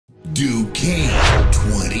Duquesne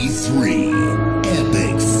 23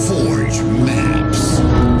 Epic Forge Maps.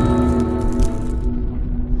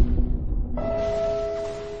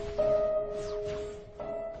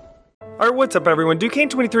 Alright, what's up everyone? Duquesne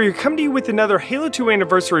 23 here, coming to you with another Halo 2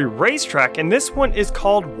 Anniversary racetrack, and this one is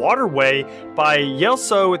called Waterway by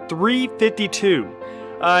Yelso 352.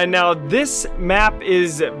 Now this map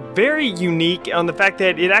is very unique on the fact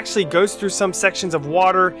that it actually goes through some sections of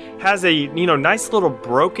water, has a nice little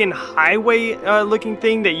broken highway looking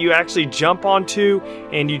thing that you actually jump onto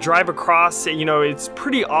and you drive across. It's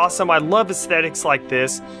pretty awesome. I love aesthetics like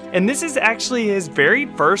this, and this is actually his very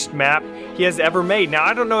first map he has ever made. Now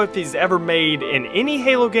I don't know if he's ever made in any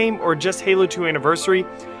Halo game or just Halo 2 Anniversary.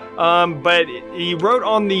 But he wrote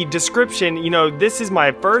on the description, this is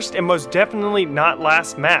my first and most definitely not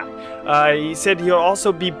last map. He said he'll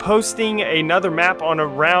also be posting another map on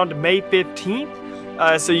around May 15th.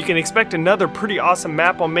 So you can expect another pretty awesome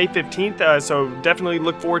map on May 15th, so definitely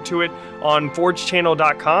look forward to it on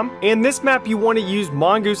forgechannel.com. And this map you want to use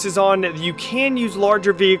mongooses on. You can use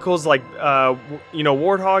larger vehicles like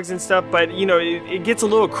warthogs and stuff, but it gets a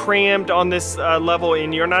little crammed on this level,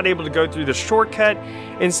 and you're not able to go through the shortcut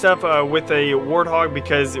and stuff with a warthog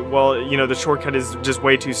because, well, the shortcut is just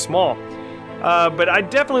way too small. But I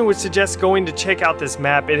definitely would suggest going to check out this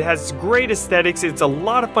map. It has great aesthetics. It's a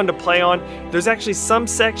lot of fun to play on. There's actually some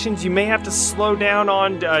sections you may have to slow down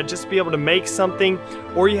on just to be able to make something,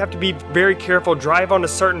 or you have to be very careful, drive on a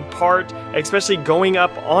certain part, especially going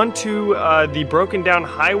up onto the broken down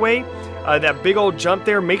highway. That big old jump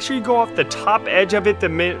there, make sure you go off the top edge of it,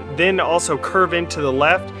 then also curve into the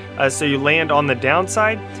left so you land on the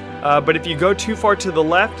downside. But if you go too far to the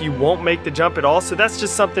left, you won't make the jump at all. So that's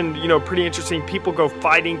just something, pretty interesting. People go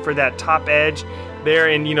fighting for that top edge there,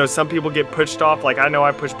 and, some people get pushed off. Like I know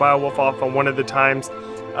I pushed Biowolf off on one of the times.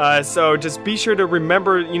 So just be sure to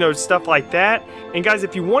remember, stuff like that. And guys,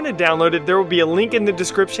 if you want to download it, there will be a link in the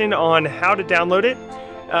description on how to download it.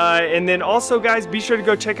 And then also, guys, be sure to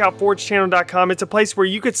go check out forgechannel.com. It's a place where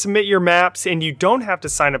you could submit your maps and you don't have to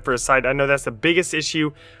sign up for a site. I know that's the biggest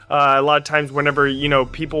issue. A lot of times whenever,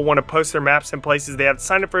 people want to post their maps in places, they have to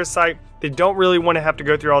sign up for a site. They don't really want to have to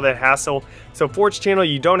go through all that hassle. So Forge Channel,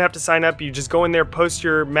 you don't have to sign up. You just go in there, post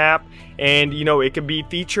your map, and it can be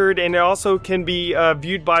featured, and it also can be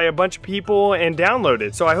viewed by a bunch of people and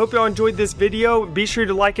downloaded. So I hope y'all enjoyed this video. Be sure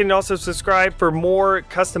to like it and also subscribe for more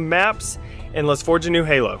custom maps. And let's forge a new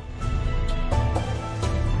Halo.